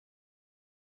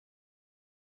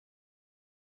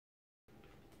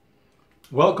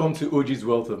Welcome to OG's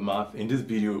Wealth of Math. In this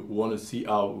video, we want to see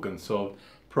how we can solve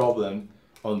problems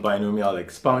on binomial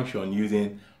expansion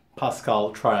using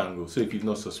Pascal triangle. So if you've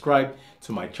not subscribed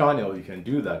to my channel, you can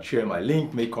do that. Share my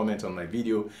link, make comment on my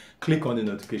video, click on the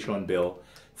notification bell.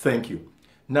 Thank you.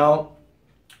 Now,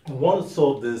 we want to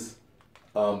solve this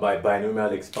by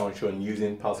binomial expansion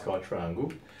using Pascal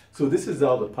triangle. So this is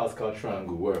how the Pascal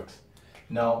triangle works.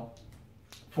 Now,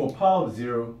 for power of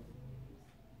 0,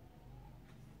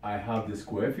 I have this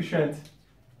coefficient.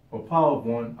 For power of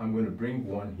 1, I'm going to bring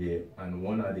 1 here and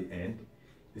 1 at the end.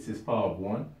 This is power of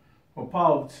 1. For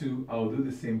power of 2, I'll do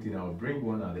the same thing. I'll bring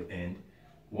 1 at the end.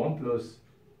 1 plus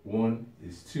 1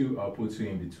 is 2. I'll put 2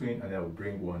 in between and I'll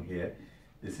bring 1 here.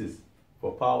 This is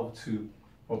for power of 2.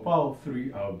 For power of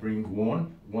 3, I'll bring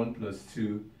 1. 1 plus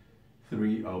 2,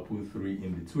 3. I'll put 3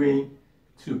 in between.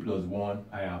 2 plus 1,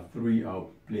 I have 3. I'll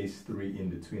place 3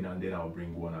 in between and then I'll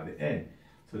bring 1 at the end.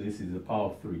 So this is the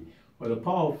power of 3. For the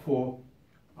power of 4,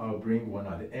 I'll bring 1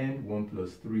 at the end. 1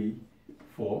 plus 3,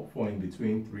 4. 4 in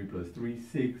between. 3 plus 3,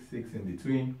 6. 6 in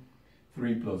between.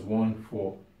 3 plus 1,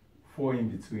 4. 4 in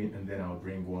between. And then I'll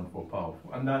bring 1 for power of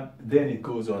 4. And then it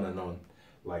goes on and on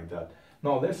like that.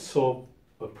 Now let's solve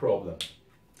a problem.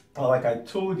 Like I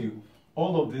told you,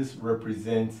 all of this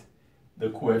represents the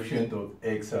coefficient of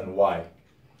x and y.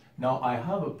 Now I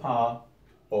have a power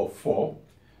of 4.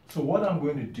 So what I'm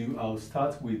going to do, I'll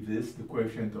start with this, the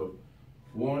coefficient of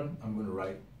 1. I'm going to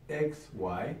write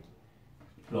xy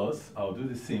plus, I'll do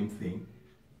the same thing,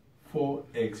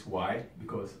 4xy,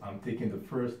 because I'm taking the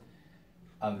first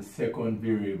and the second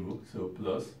variable, so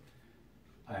plus,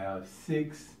 I have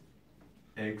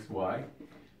 6xy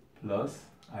plus,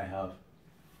 I have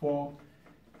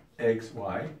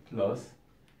 4xy plus,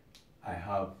 I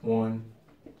have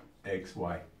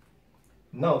 1xy.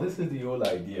 Now this is the whole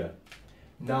idea.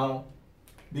 Now,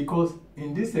 because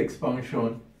in this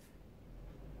expansion,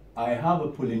 I have a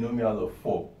polynomial of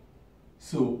 4.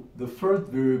 So the first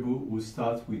variable will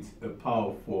start with a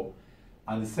power of 4,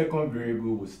 and the second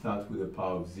variable will start with a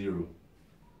power of 0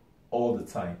 all the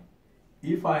time.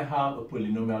 If I have a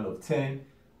polynomial of 10,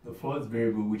 the first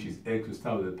variable, which is x, will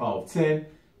start with a power of 10,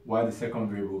 while the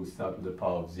second variable will start with a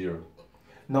power of 0.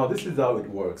 Now, this is how it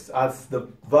works. As the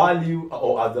value,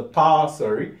 or as the power,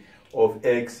 of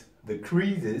x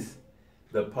decreases,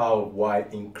 the power of y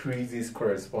increases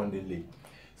correspondingly.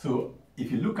 So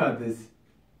if you look at this,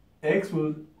 x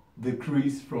will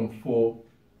decrease from 4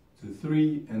 to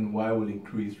 3 and y will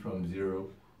increase from 0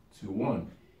 to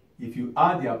 1. If you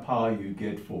add their power, you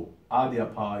get 4. Add their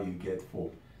power, you get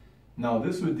 4. Now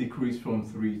this will decrease from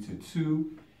 3 to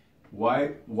 2.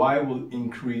 Y will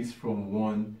increase from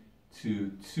 1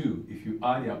 to 2. If you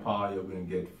add their power, you're going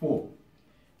to get 4.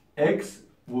 X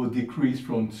will decrease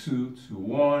from 2 to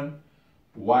 1.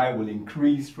 Y will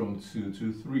increase from 2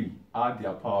 to 3. Add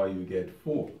their power, you get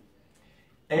 4.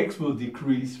 X will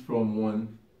decrease from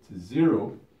 1 to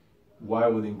 0. Y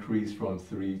will increase from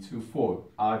 3 to 4.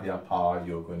 Add their power,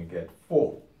 you're going to get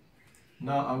 4.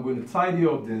 Now I'm going to tidy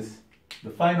up this. The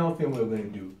final thing we're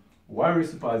going to do, y raised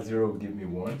to the power 0 will give me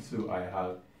 1. So I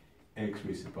have x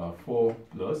raised to the power 4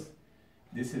 plus,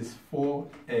 this is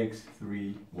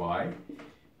 4x3y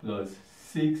plus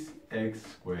 6x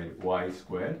squared y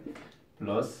squared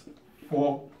plus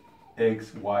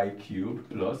 4xy cubed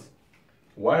plus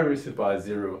y raised to the power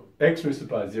 0, x raised to the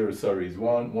power 0, is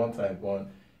 1. 1 times 1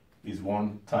 is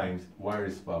 1 times y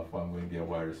raised to the power 4. I'm going to get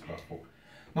y raised to the power 4.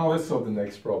 Now let's solve the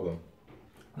next problem.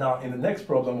 Now in the next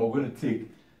problem, we're going to take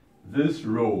this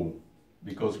row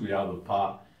because we have a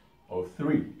power of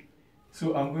 3.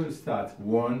 So I'm going to start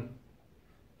 1,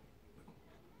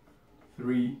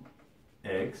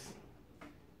 3x,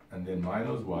 and then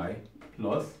minus y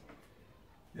plus,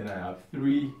 then I have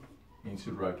 3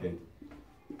 into bracket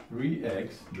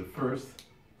 3x, the first,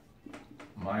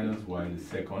 minus y, the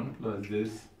second, plus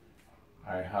this,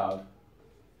 I have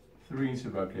 3 into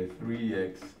bracket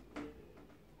 3x,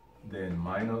 then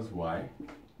minus y,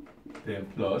 then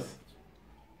plus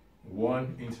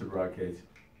 1 into bracket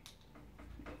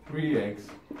 3x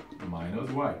minus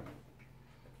y.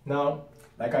 Now,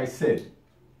 like I said,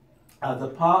 as the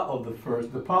power of the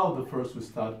first will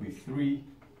start with 3,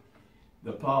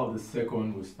 the power of the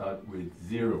second will start with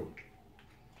 0.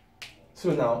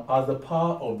 So now, as the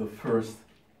power of the first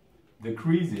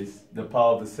decreases, the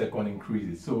power of the second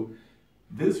increases. So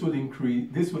this will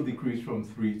decrease from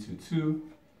 3 to 2,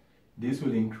 this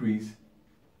will increase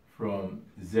from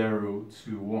 0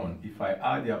 to 1. If I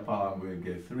add their power, I'm going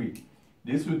to get 3.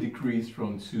 This will decrease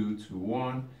from 2 to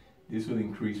 1, this will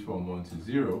increase from 1 to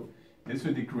 0. This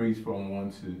will decrease from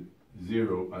 1 to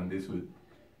 0, and this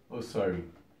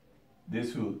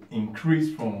will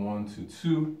increase from 1 to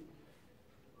 2,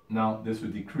 Now this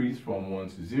will decrease from 1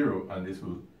 to 0, and this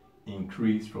will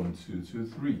increase from 2 to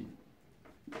 3.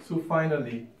 So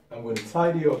finally, I'm going to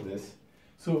tidy up this.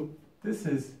 So this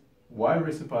is y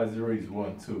raised to the power 0 is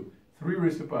 1. So 3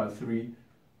 raised to the power 3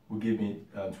 will give me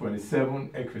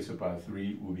 27. X raised to the power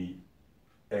 3 will be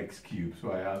x cubed.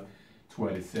 So I have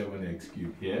 27x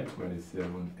cubed here,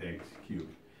 27x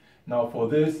cubed. Now for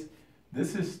this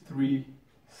is 3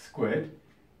 squared,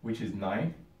 which is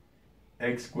 9.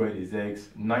 X squared is x.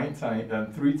 3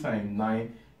 times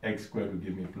 9, x squared will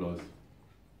give me plus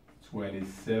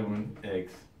 27x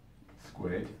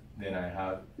squared. Then I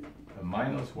have a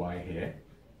minus y here,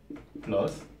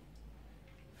 plus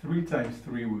 3 times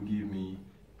 3 will give me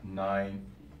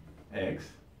 9x.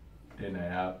 Then I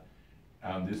have,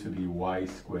 this will be y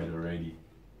squared already.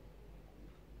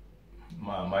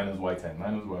 Minus y times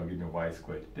minus y will give me y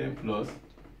squared. Then plus,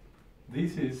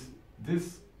 this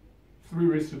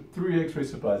 3x raised to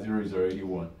the power 0 is already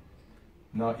 1.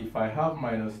 Now if I have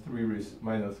minus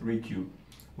 3 cubed,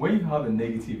 when you have a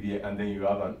negative here and then you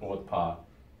have an odd power,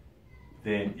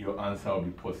 then your answer will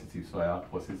be positive. So I have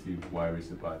positive y raised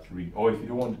to the power 3. Or if you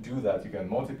don't want to do that, you can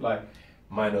multiply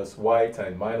minus y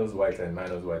times minus y times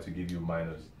minus y to give you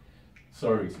minus.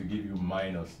 Sorry, to give you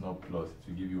minus, not plus.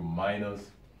 To give you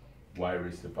minus y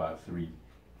raised to the power 3.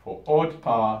 For odd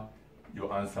power,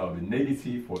 your answer will be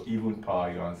negative. For even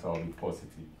power, your answer will be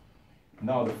positive.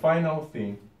 Now the final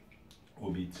thing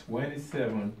will be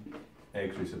 27x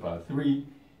raised to the power 3.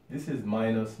 This is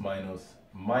minus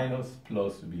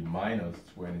plus will be minus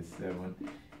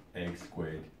 27x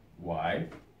squared y,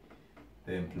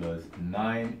 then plus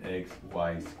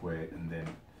 9xy squared, and then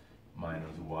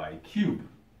minus y cubed.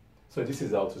 So this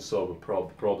is how to solve a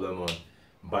problem on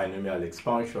binomial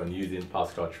expansion using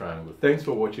Pascal's triangle. Thanks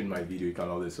for watching my video. You can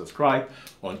always subscribe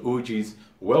on OG's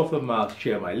Wealth of Math,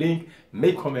 share my link,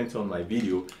 make comments on my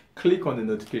video, click on the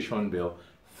notification bell.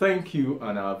 Thank you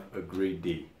and have a great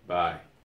day. Bye.